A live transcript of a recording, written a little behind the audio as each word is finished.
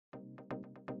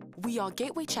We are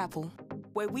Gateway Chapel,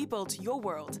 where we build your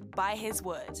world by His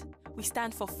Word. We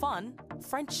stand for fun,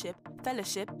 friendship,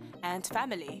 fellowship, and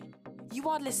family. You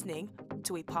are listening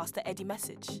to a Pastor Eddie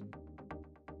message.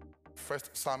 1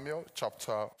 Samuel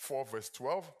chapter 4 verse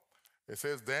 12. It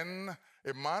says, "Then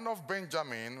a man of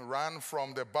Benjamin ran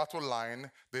from the battle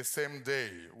line the same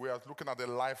day." We are looking at the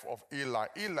life of Eli.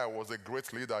 Eli was a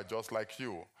great leader just like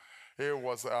you. He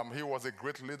was a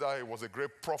great leader. He was a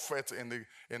great prophet in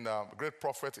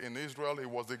Israel. He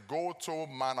was the go-to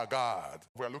man of God.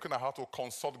 We are looking at how to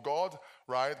consult God,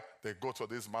 right? They go to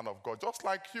this man of God. Just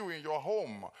like you in your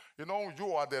home. You know,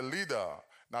 you are the leader.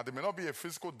 Now, there may not be a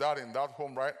physical dad in that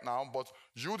home right now, but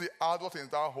you, the adult in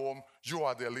that home, you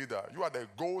are the leader. You are the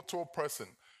go-to person.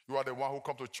 You are the one who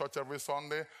comes to church every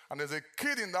Sunday, and there's a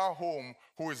kid in that home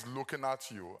who is looking at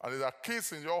you. And there are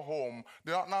kids in your home.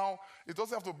 Now, they don't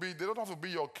have to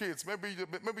be your kids. Maybe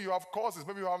you have cousins,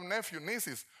 maybe you have nephews,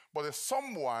 nieces, but there's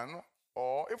someone,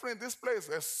 or even in this place,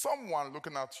 there's someone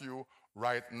looking at you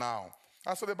right now.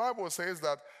 And so the Bible says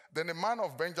that then the man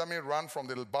of Benjamin ran from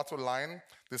the battle line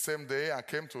the same day and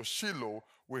came to Shiloh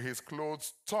with his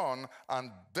clothes torn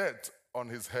and dirt on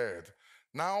his head.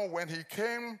 Now when he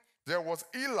came, there was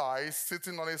Eli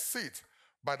sitting on a seat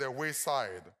by the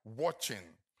wayside, watching.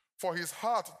 For his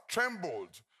heart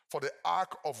trembled for the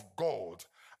ark of God.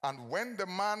 And when the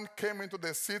man came into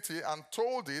the city and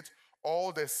told it,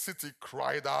 all the city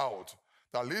cried out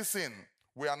that, "Listen,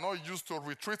 we are not used to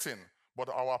retreating, but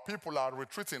our people are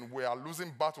retreating. We are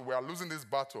losing battle. We are losing this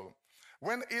battle."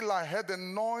 When Eli heard the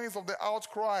noise of the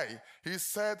outcry, he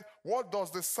said, "What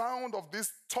does the sound of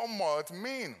this tumult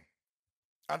mean?"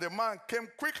 And the man came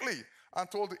quickly and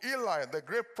told Eli, the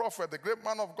great prophet, the great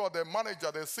man of God, the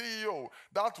manager, the CEO,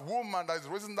 that woman that is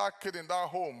raising that kid in that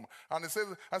home. And he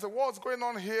said, "What's going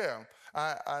on here?"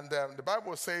 The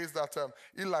Bible says that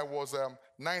Eli was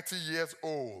 90 years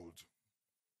old.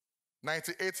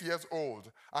 98 years old,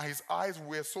 and his eyes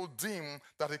were so dim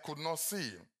that he could not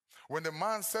see. When the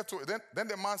man said to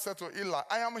the man said to Eli,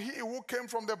 "I am he who came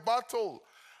from the battle,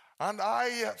 and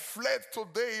I fled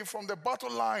today from the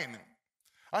battle line."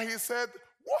 And he said,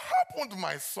 "What happened,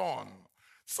 my son?"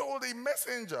 So the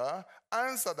messenger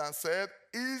answered and said,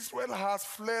 "Israel has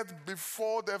fled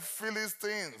before the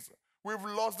Philistines. We've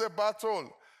lost the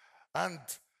battle, and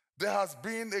there has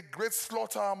been a great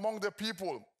slaughter among the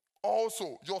people.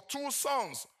 Also, your two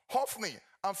sons, Hophni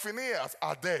and Phinehas,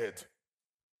 are dead.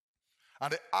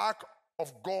 And the ark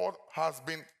of God has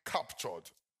been captured."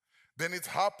 Then it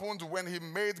happened when he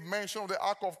made mention of the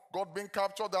ark of God being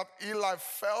captured that Eli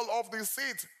fell off the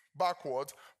seat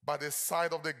backward by the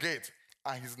side of the gate,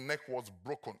 and his neck was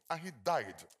broken, and he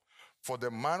died. For the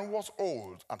man was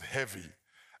old and heavy,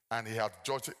 and he had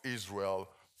judged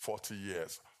Israel 40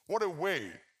 years. What a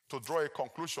way to draw a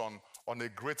conclusion on a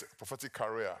great prophetic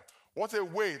career. What a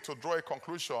way to draw a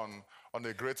conclusion on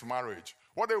a great marriage.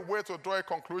 What a way to draw a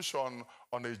conclusion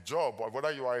on a job, or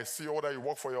whether you are a CEO, whether you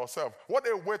work for yourself. What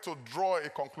a way to draw a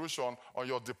conclusion on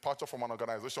your departure from an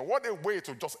organization. What a way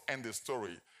to just end the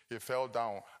story. He fell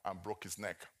down and broke his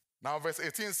neck. Now verse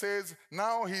 18 says,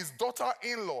 now his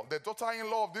daughter-in-law, the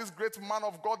daughter-in-law of this great man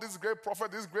of God, this great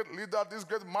prophet, this great leader, this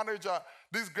great manager,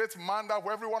 this great man that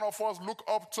every one of us look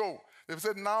up to. They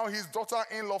said now his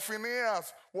daughter-in-law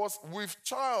Phinehas was with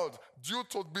child due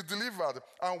to be delivered.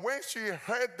 And when she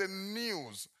heard the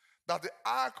news that the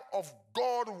ark of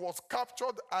God was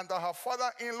captured and that her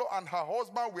father-in-law and her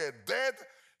husband were dead,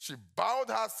 she bowed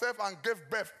herself and gave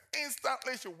birth.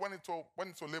 Instantly she went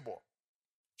into labor.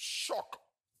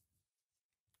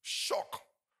 Shock,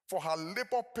 for her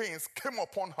labor pains came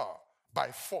upon her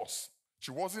by force.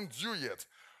 She wasn't due yet.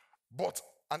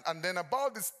 And then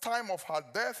about this time of her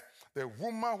death, the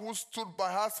woman who stood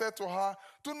by her said to her,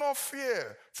 "Do not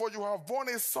fear, for you have borne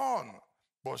a son."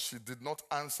 But she did not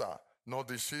answer, nor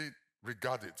did she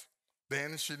regard it.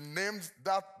 Then she named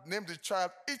the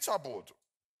child Ichabod,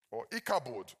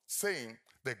 saying,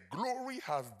 "The glory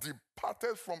has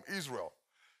departed from Israel,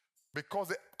 because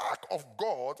the ark of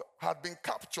God had been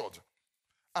captured,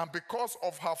 and because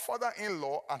of her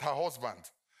father-in-law and her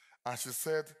husband." And she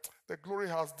said, "The glory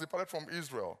has departed from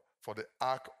Israel, for the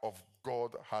ark of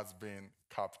God has been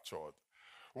captured."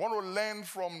 We want to learn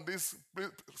from this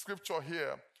scripture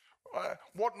here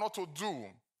what not to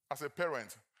do as a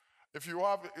parent. If you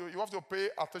have to pay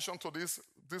attention to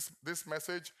this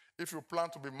message. If you plan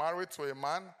to be married to a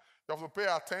man, you have to pay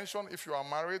attention if you are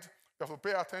married. You have to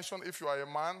pay attention if you are a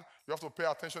man. You have to pay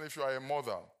attention if you are a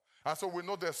mother. And so we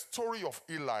know the story of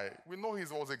Eli. We know he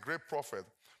was a great prophet.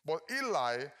 But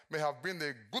Eli may have been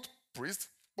a good priest,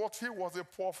 but he was a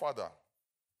poor father.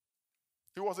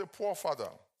 He was a poor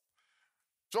father.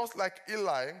 Just like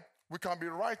Eli, we can be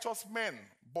righteous men,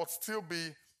 but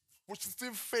we should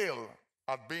still fail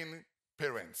at being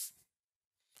parents.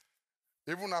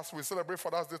 Even as we celebrate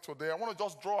Father's Day today, I want to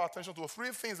just draw attention to 3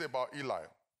 things about Eli,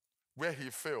 where he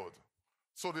failed.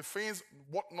 So the things,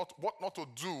 what not to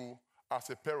do as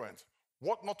a parent,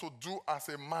 what not to do as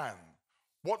a man,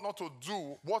 what not to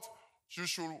do, what you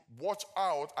should watch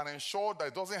out and ensure that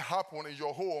it doesn't happen in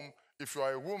your home if you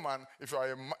are a woman, if you are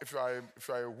a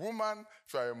woman,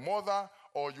 if you are a mother,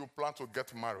 or you plan to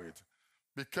get married.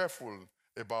 Be careful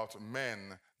about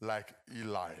men like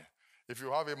Eli. If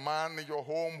you have a man in your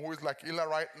home who is like Eli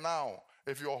right now,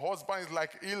 if your husband is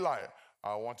like Eli,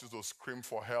 I want you to scream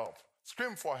for help.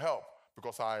 Scream for help,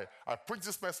 because I preach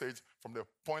this message from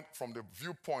the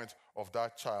viewpoint of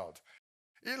that child.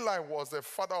 Eli was the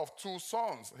father of 2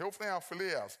 sons, Hophni and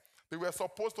Phinehas. They were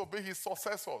supposed to be his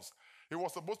successors. He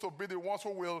was supposed to be the ones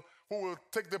who will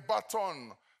take the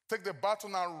baton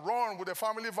and run with the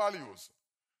family values.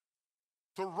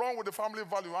 To run with the family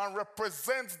value and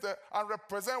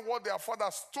represent what their father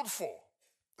stood for.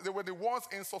 They were the ones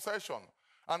in succession.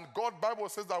 And God, Bible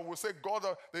says that we say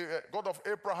the God of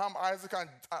Abraham, Isaac,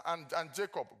 and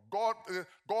Jacob. God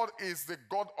is the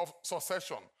God of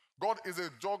succession. God is the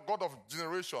God of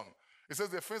generation. It says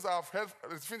the things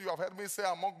you have heard me say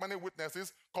among many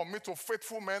witnesses, commit to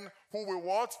faithful men who will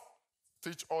what?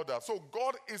 Teach others. So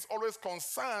God is always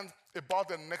concerned about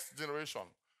the next generation.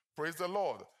 Praise the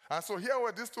Lord. And so here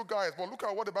were these 2 guys. But look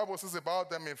at what the Bible says about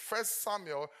them in 1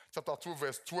 Samuel chapter 2,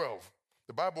 verse 12.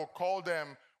 The Bible called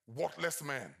them worthless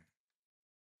men.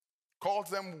 Calls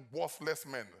them worthless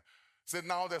men. It said,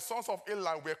 now the sons of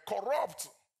Eli were corrupt.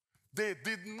 They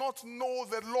did not know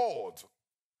the Lord.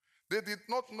 They did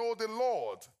not know the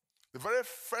Lord. The very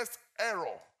first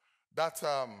error that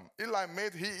Eli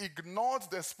made, he ignored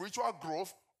the spiritual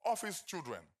growth of his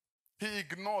children. He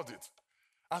ignored it.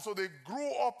 And so they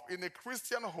grew up in a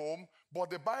Christian home, but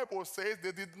the Bible says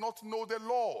they did not know the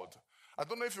Lord. I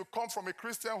don't know if you come from a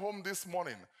Christian home this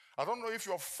morning. I don't know if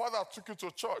your father took you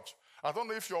to church. I don't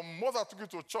know if your mother took you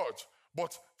to church.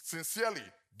 But sincerely,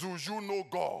 do you know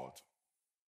God?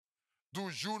 Do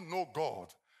you know God?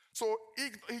 So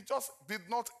he just did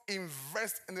not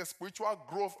invest in the spiritual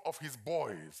growth of his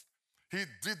boys. He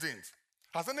didn't.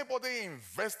 Has anybody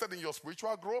invested in your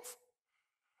spiritual growth?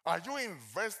 Are you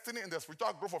investing in the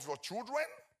spiritual growth of your children?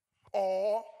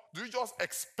 Or do you just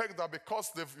expect that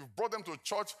because you've brought them to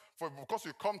church, because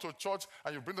you come to church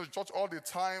and you bring them to church all the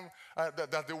time,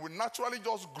 that they will naturally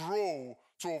just grow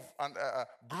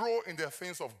in the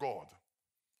things of God?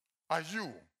 Are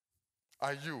you?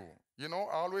 You know,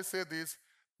 I always say this,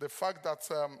 the fact that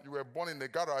you were born in a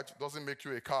garage doesn't make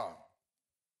you a car.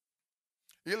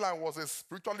 Eli was a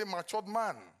spiritually matured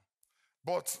man,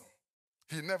 but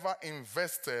he never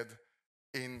invested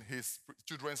in his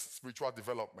children's spiritual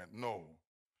development. No,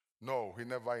 he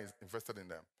never invested in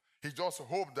them. He just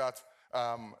hoped that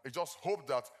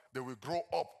they will grow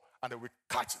up and they will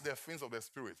catch the things of the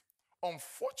Spirit.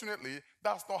 Unfortunately,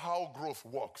 that's not how growth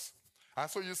works. And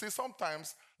so you see,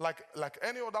 sometimes, like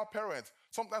any other parent,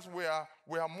 sometimes we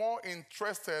are more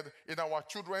interested in our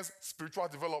children's spiritual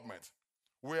development.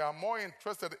 We are more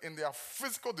interested in their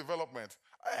physical development.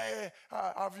 Hey,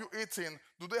 have you eaten?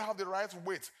 Do they have the right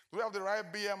weight? Do they have the right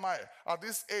BMI? At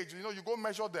this age, you go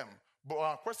measure them. But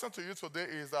our question to you today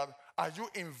is that, are you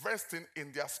investing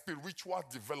in their spiritual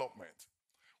development?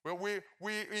 Well,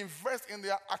 we invest in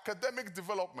their academic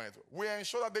development. We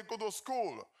ensure that they go to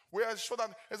school. We ensure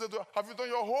that, have you done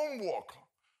your homework?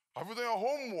 Have you done your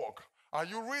homework? Are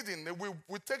you reading?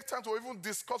 We take time to even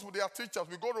discuss with their teachers.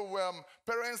 We go to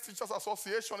Parents Teachers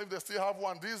Association if they still have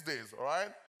one these days, all right?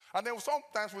 And then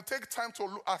sometimes we take time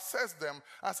to assess them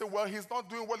and say, well, he's not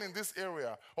doing well in this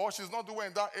area, or she's not doing well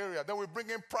in that area. Then we bring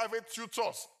in private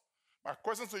tutors. My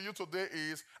question to you today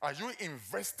is, are you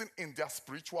investing in their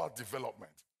spiritual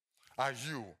development? Are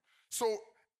you? So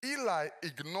Eli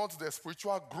ignored the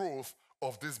spiritual growth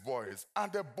of these boys, and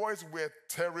the boys were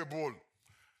terrible.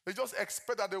 They just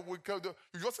expect that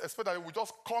you just expect that they will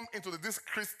just come into this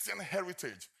Christian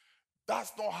heritage.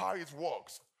 That's not how it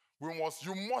works.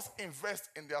 You must invest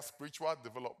in their spiritual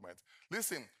development.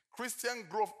 Listen, Christian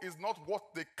growth is not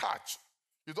what they catch.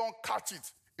 You don't catch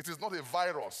it. It is not a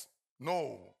virus.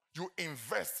 No, you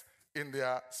invest in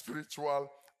their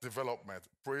spiritual development.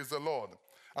 Praise the Lord.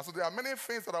 And so there are many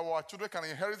things that our children can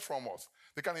inherit from us.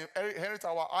 They can inherit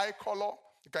our eye color.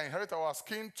 They can inherit our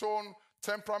skin tone,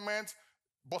 temperament,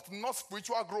 but not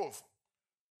spiritual growth.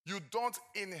 You don't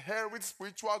inherit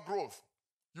spiritual growth.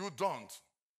 You don't.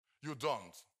 You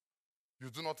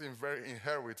do not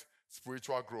inherit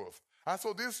spiritual growth. And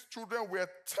so these children were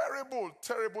terrible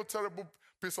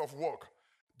piece of work.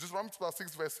 Deuteronomy chapter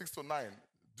 6, verse 6 to 9.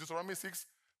 Deuteronomy 6,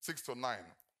 6 to 9.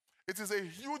 It is a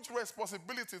huge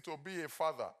responsibility to be a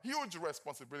father. Huge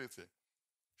responsibility.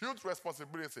 Huge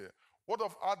responsibility. Word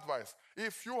of advice.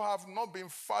 If you have not been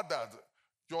fathered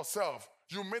yourself,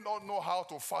 you may not know how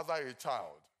to father a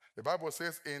child. The Bible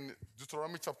says in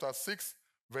Deuteronomy chapter 6,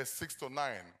 verse 6 to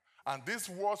 9, and these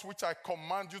words which I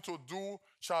command you to do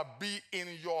shall be in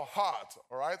your heart.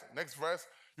 All right, next verse.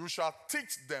 You shall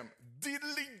teach them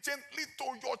diligently to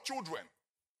your children.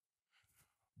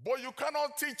 But you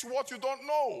cannot teach what you don't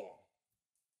know.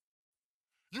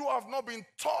 You have not been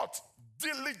taught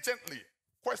diligently.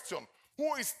 Question,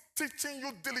 who is teaching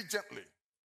you diligently?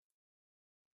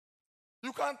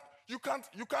 You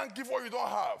can't give what you don't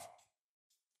have.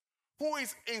 Who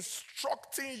is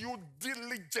instructing you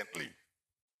diligently?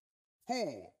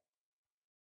 Who?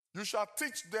 You shall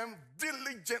teach them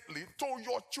diligently to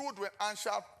your children and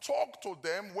shall talk to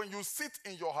them when you sit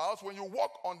in your house, when you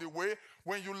walk on the way,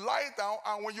 when you lie down,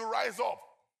 and when you rise up.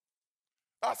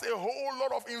 That's a whole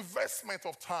lot of investment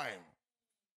of time.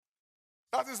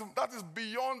 That is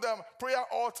beyond the prayer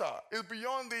altar. It's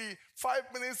beyond the 5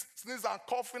 minutes sneeze and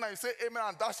coughing and you say amen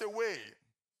and dash away.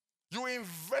 You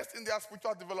invest in their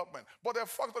spiritual development. But the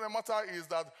fact of the matter is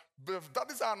that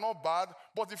daddies are not bad,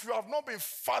 but if you have not been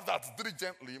fathered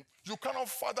diligently, you cannot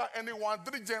father anyone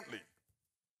diligently.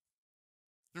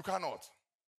 You cannot.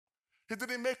 He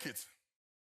didn't make it.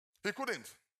 He couldn't.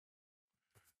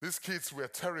 These kids were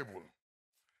terrible.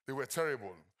 They were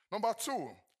terrible. Number 2,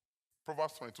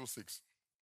 Proverbs 22:6.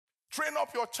 Train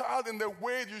up your child in the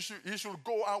way he should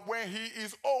go, and when he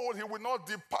is old, he will not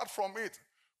depart from it.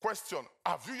 Question,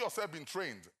 have you yourself been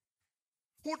trained?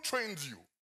 Who trained you?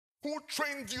 Who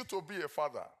trained you to be a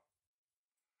father?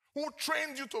 Who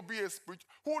trained you to be a spiritual?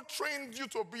 Who trained you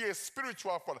to be a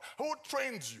spiritual father? Who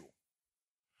trained you?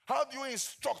 How do you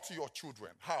instruct your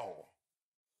children? How?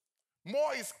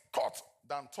 More is taught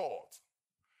than taught.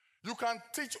 You can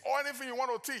teach anything you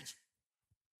want to teach,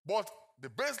 but the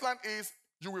baseline is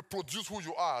you will produce who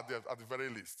you are at the very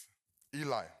least.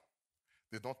 Eli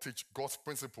did not teach God's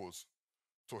principles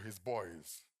to his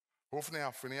boys. Hophni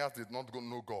and Phinehas did not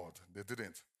know God. They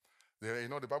didn't.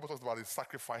 The Bible talks about the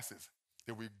sacrifices.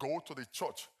 They will go to the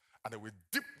church and they will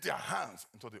dip their hands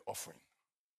into the offering.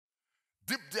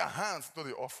 Dip their hands into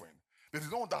the offering. They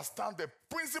did not understand the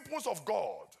principles of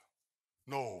God.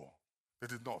 No, they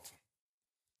did not.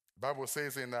 The Bible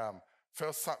says in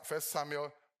 1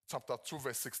 Samuel chapter 2,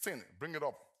 verse 16. Bring it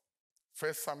up.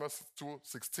 1 Samuel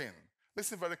 2:16.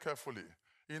 Listen very carefully.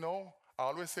 I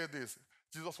always say this.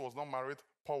 Jesus was not married.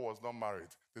 Paul was not married.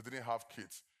 They didn't have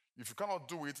kids. If you cannot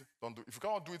do it, don't do it. If you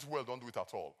cannot do it well, don't do it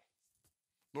at all.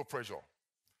 No pressure.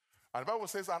 And the Bible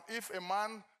says, and if a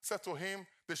man said to him,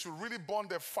 they should really burn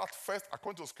the fat first,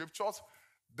 according to scriptures,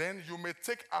 then you may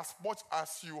take as much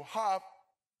as you have,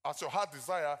 as your heart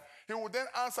desire. He will then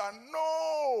answer,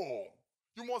 no,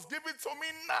 you must give it to me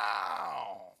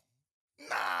now.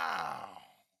 Now.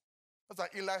 That's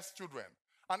like Eli's children.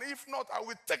 And if not, I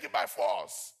will take it by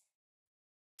force.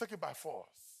 Take it by force.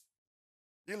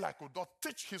 Eli could not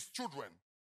teach his children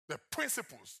the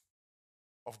principles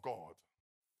of God.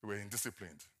 They were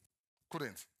indisciplined.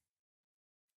 Couldn't.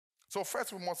 So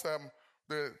first we must,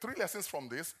 the 3 lessons from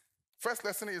this. First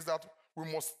lesson is that we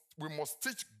must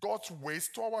teach God's ways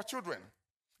to our children.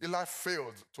 Eli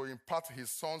failed to impart to his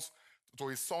sons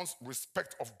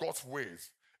respect of God's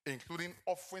ways, including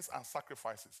offerings and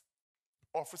sacrifices.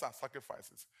 Offerings and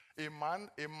sacrifices. A man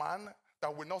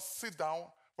that will not sit down,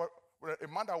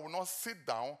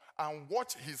 and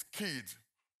watch his kid.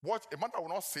 A man that will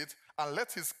not sit and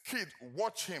let his kid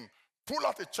watch him pull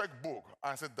out a checkbook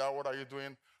and say, Dad, what are you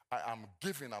doing? I am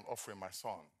giving an offering, my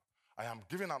son. I am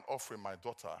giving an offering, my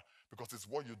daughter, because it's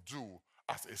what you do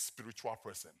as a spiritual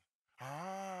person.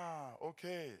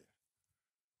 Okay.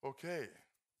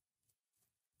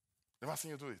 Never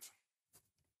seen you do it.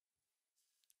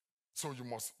 So we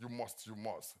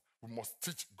must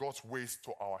teach God's ways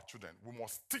to our children. We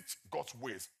must teach God's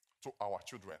ways to our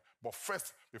children. But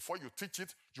first, before you teach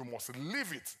it, you must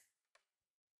live it.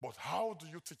 But how do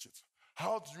you teach it?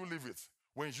 How do you live it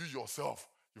when you yourself,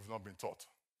 you've not been taught?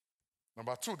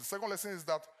 Number 2, the second lesson is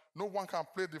that no one can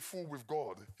play the fool with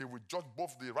God. He will judge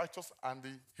both the righteous and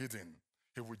the hidden.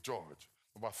 He will judge.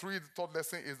 Number 3, the third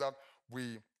lesson is that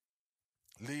we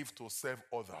live to serve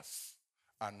others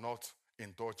and not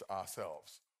indulge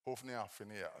ourselves. Hophni and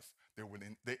Phinehas,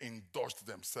 they indulged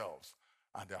themselves,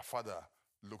 and their father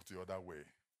looked the other way.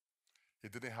 He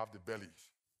didn't have the belly.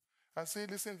 And see,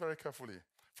 listen very carefully.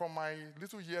 From my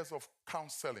little years of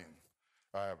counseling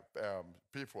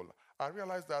people, I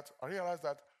realized that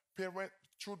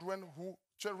children who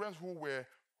were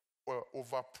were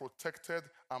overprotected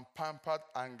and pampered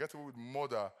and get away with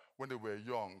murder when they were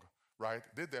young, right?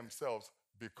 They themselves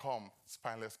become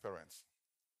spineless parents.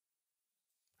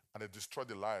 And they destroy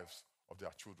the lives of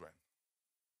their children.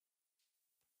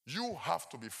 You have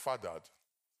to be fathered.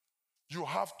 You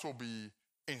have to be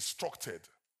instructed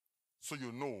so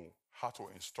you know how to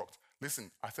instruct.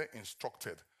 Listen, I say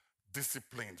instructed,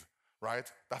 disciplined, right?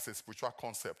 That's a spiritual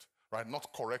concept, right?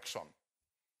 Not correction.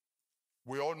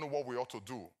 We all know what we ought to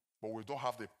do, but we don't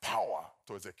have the power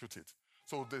to execute it.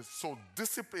 So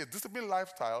discipline, a disciplined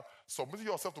lifestyle, submitting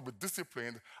yourself to be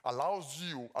disciplined, allows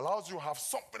you to have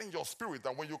something in your spirit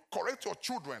that when you correct your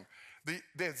children,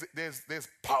 there's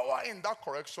power in that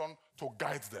correction to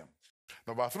guide them.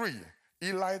 Number 3,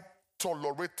 Eli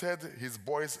tolerated his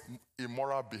boys'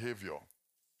 immoral behavior.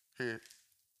 He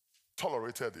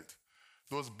tolerated it.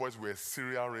 Those boys were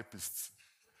serial rapists.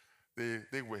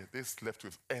 They slept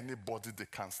with anybody they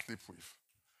can sleep with.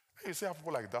 And you see how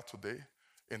people like that today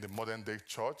in the modern day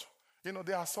church. You know,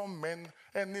 there are some men,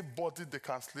 anybody they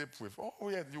can sleep with. Oh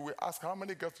yeah, you will ask, how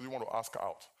many girls do you want to ask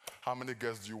out? How many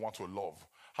girls do you want to love?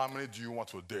 How many do you want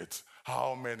to date?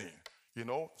 How many? You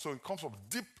know, so it comes from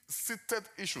deep-seated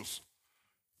issues.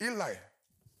 Eli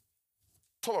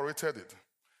tolerated it.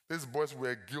 These boys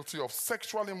were guilty of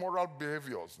sexual immoral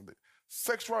behaviors. The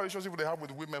sexual relationship they have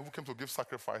with women who came to give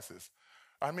sacrifices.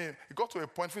 I mean, it got to a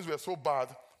point, things were so bad,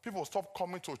 people stopped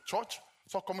coming to church,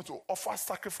 stopped coming to offer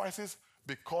sacrifices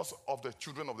because of the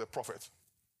children of the prophet.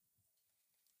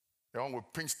 They would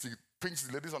pinch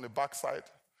the ladies on the backside,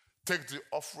 take the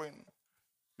offering,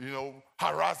 you know,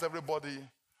 harass everybody,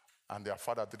 and their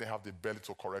father didn't have the belly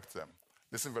to correct them.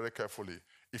 Listen very carefully.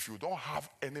 If you don't have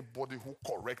anybody who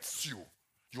corrects you,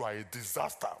 you are a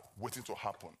disaster waiting to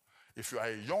happen. If you are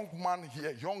a young man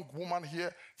here, young woman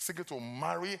here, seeking to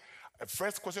marry,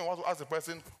 first question I want to ask the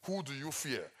person, who do you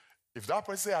fear? If that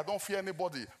person says, I don't fear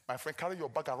anybody, my friend, carry your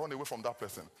bag and run away from that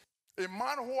person. A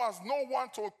man who has no one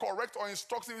to correct or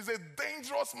instruct him is a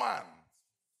dangerous man.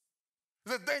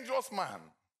 He's a dangerous man.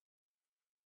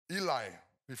 Eli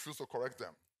refused to correct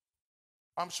them.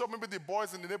 I'm sure maybe the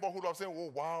boys in the neighborhood are saying,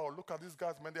 oh, wow, look at these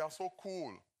guys, man, they are so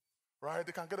cool, right?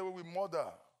 They can get away with murder.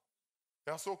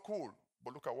 They are so cool.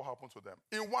 But look at what happened to them.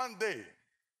 In one day,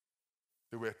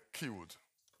 they were killed.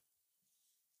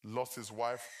 Lost his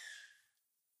wife,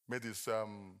 made his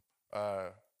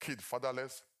kid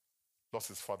fatherless, lost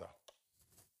his father.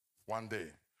 One day.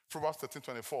 Proverbs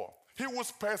 13:24. He who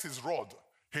spares his rod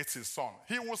hates his son.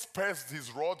 He who spares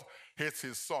his rod hates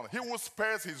his son. He who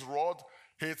spares his rod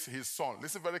hates his son.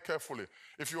 Listen very carefully.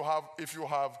 If you have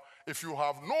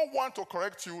no one to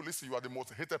correct you, listen, you are the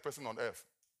most hated person on earth.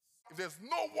 If there's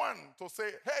no one to say,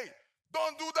 hey,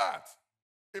 don't do that,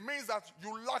 it means that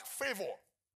you lack favor.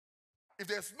 If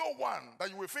there's no one that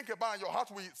you will think about and your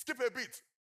heart will skip a beat,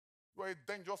 you are a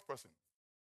dangerous person.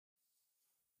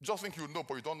 Just think you know,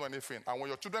 but you don't know anything. And when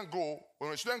your children grow, we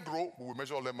will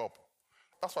measure them up.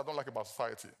 That's what I don't like about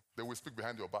society. They will speak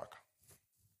behind your back.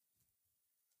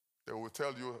 They will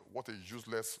tell you what a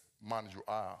useless man you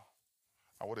are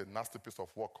and what a nasty piece of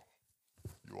work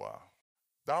you are.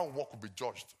 That work will be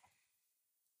judged.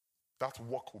 That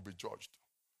work will be judged.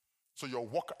 So your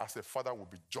work as a father will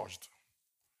be judged.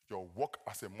 Your work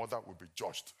as a mother will be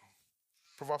judged.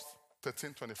 Proverbs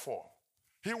 13:24.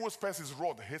 He who spares his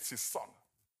rod hates his son.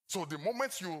 So the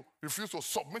moment you refuse to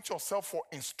submit yourself for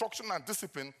instruction and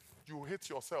discipline, you hate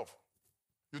yourself.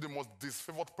 You're the most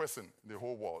disfavored person in the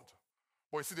whole world.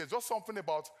 But you see, there's just something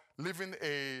about living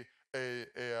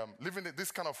living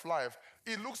this kind of life.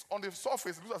 It looks on the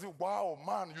surface, it looks as if, wow,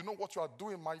 man, you know what you are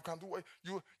doing, man. You can do it.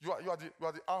 You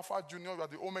are the Alpha Junior, you are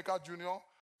the Omega Junior.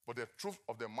 But the truth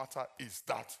of the matter is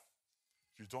that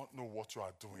you don't know what you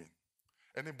are doing.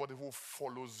 Anybody who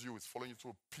follows you is following you to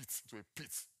a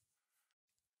pit.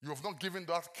 You have not given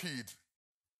that kid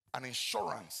an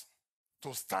insurance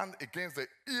to stand against the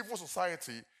evil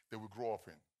society they will grow up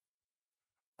in.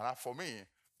 And for me,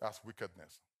 that's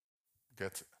wickedness.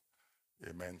 Get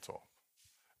a mentor.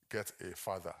 Get a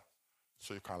father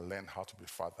so you can learn how to be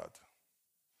fathered.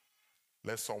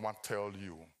 Let someone tell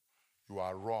you you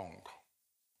are wrong.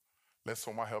 Let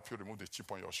someone help you remove the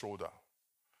chip on your shoulder.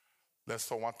 Let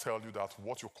someone tell you that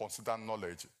what you consider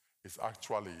knowledge is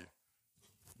actually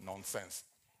nonsense.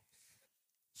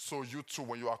 So you too,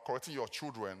 when you are correcting your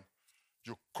children,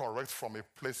 you correct from a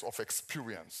place of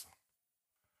experience.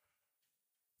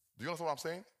 Do you understand what I'm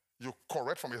saying? You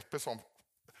correct from a place of,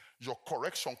 your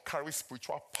correction carries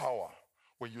spiritual power.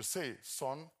 When you say,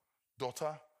 son,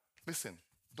 daughter, listen,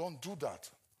 don't do that.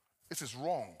 It is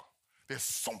wrong. There's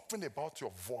something about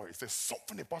your voice. There's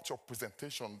something about your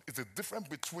presentation. It's a difference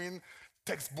between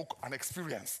textbook and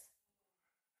experience.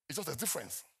 It's just a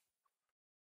difference.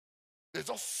 There's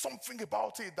just something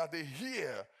about it that they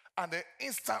hear and then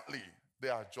instantly they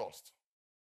adjust.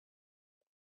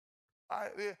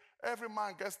 Every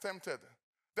man gets tempted.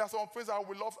 There are some things I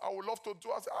would love to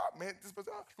do. I say, man, this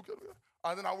person, look at it.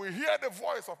 And then I will hear the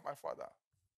voice of my Father.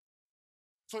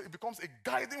 So it becomes a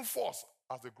guiding force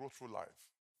as they grow through life.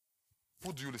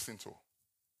 Who do you listen to?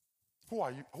 Who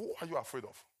are you afraid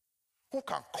of? Who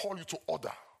can call you to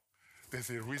order? There's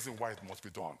a reason why it must be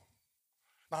done.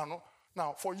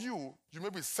 Now, for you may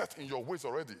be set in your ways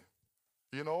already.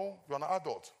 You know, you're an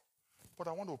adult. But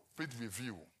I want to plead with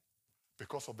you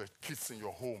because of the kids in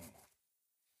your home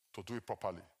to do it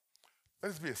properly.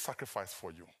 Let it be a sacrifice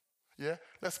for you. Yeah?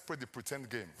 Let's play the pretend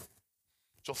game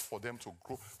just for them to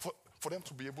grow, for them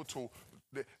to be able to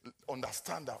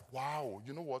understand that, wow,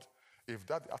 you know what?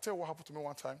 I'll tell you what happened to me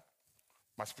one time.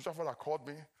 My spiritual father called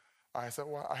me. I said,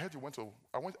 well, I heard you went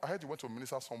to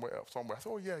minister somewhere else. I said,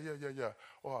 oh, yeah.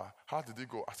 Oh, how did it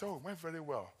go? I said, oh, it went very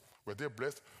well. Were they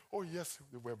blessed? Oh, yes,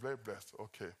 they were very blessed.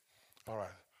 Okay. All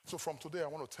right. So from today, I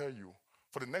want to tell you,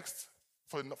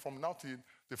 from now to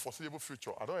the foreseeable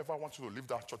future, I don't ever want you to leave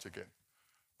that church again.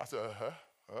 I said,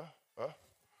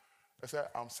 I said,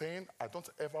 I'm saying I don't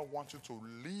ever want you to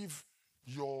leave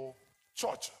your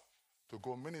church to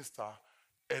go minister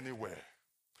anywhere.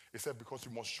 He said, because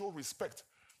you must show respect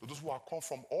to those who have come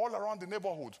from all around the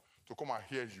neighborhood to come and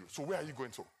hear you. So where are you going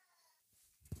to?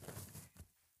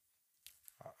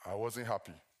 I wasn't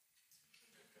happy.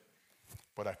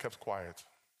 But I kept quiet.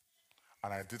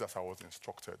 And I did as I was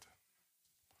instructed.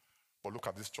 But look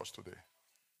at this church today.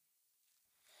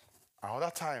 Another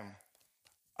time,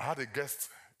 I had a guest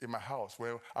in my house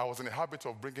where I was in the habit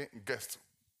of bringing guests.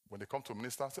 When they come to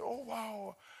minister, I say, oh,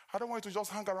 wow, I don't want you to just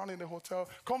hang around in the hotel.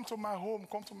 Come to my home.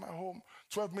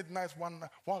 12 midnight one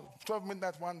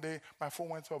day, my phone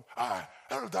went up.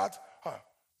 Hello, Dad.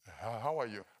 How are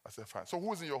you? I said, fine. So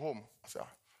who's in your home? I said,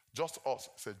 just us.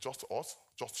 I said, just us?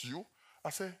 Just you?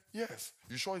 I said, yes.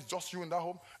 You sure it's just you in that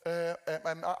home?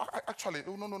 Actually,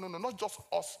 no, not just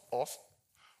us.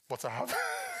 But I have,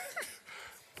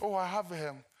 I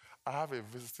have a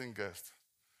visiting guest.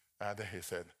 And then he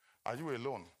said, are you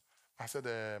alone? I said,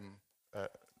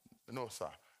 no, sir.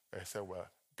 He said, well,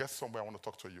 get somewhere, I want to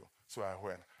talk to you. So I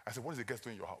went. I said, what is a guest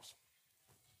doing in your house?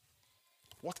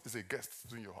 What is a guest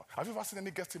doing in your house? Have you ever seen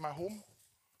any guest in my home?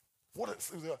 Do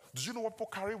you know what people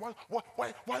carry? Why do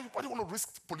you want to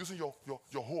risk polluting your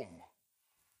home?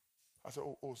 I said,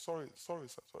 oh, sorry, sir.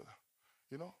 Sorry.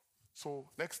 You know? So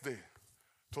next day,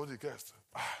 told the guest,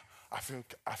 I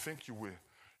think it will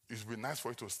be nice for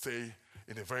you to stay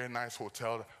in a very nice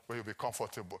hotel where you'll be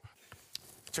comfortable.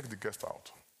 Check the guest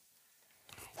out.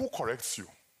 Who corrects you?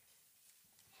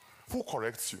 Who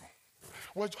corrects you?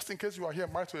 Well, just in case you are here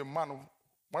married to a man,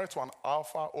 married to an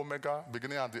alpha, omega,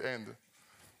 beginning and the end,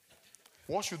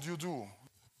 what should you do?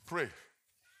 Pray.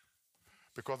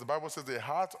 Because the Bible says the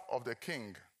heart of the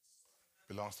king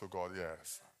belongs to God.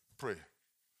 Yes. Pray.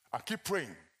 And keep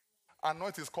praying.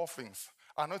 Anoint his coffins.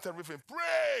 Anoint everything.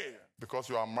 Pray! Because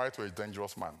you are married to a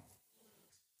dangerous man.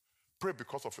 Pray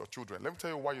because of your children. Let me tell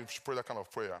you why you should pray that kind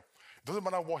of prayer. It doesn't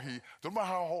matter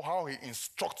how he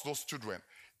instructs those children.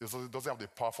 It doesn't have the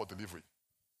power for delivery.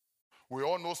 We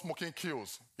all know smoking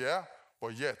kills, yeah?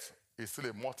 But yet, it's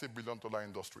still a multi-billion-dollar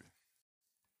industry.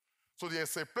 So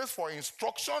there's a place for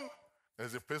instruction,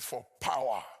 there's a place for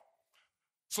power.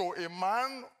 So a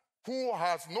man who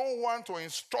has no one to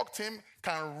instruct him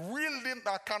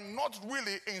cannot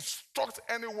really instruct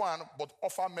anyone but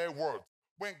offer mere words.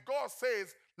 When God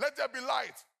says, let there be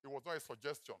light, it was not a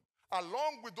suggestion.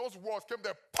 Along with those words came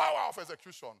the power of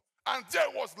execution, and there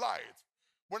was light.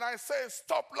 When I say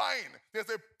stop lying, there's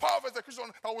a power of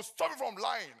execution that will stop you from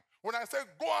lying. When I say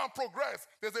go and progress,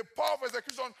 there's a power of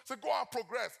execution to say go and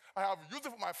progress. I have used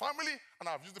it for my family, and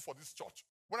I have used it for this church.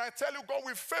 When I tell you God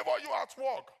will favor you at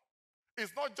work,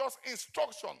 it's not just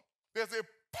instruction. There's a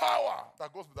power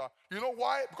that goes with that. You know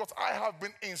why? Because I have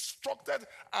been instructed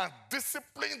and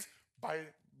disciplined by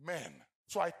men.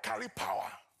 So I carry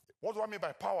power. What do I mean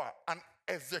by power? An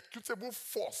executable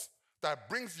force that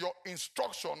brings your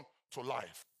instruction to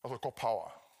life. That's what we call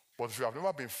power. But if you have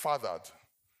never been fathered,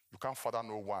 you can't father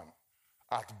no one.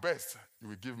 At best, you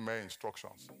will give mere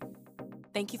instructions.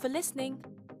 Thank you for listening.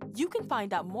 You can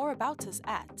find out more about us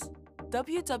at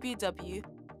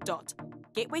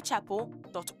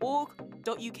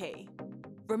www.gatewaychapel.org.uk.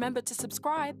 Remember to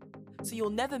subscribe so you'll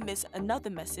never miss another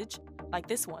message like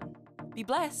this one. Be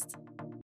blessed.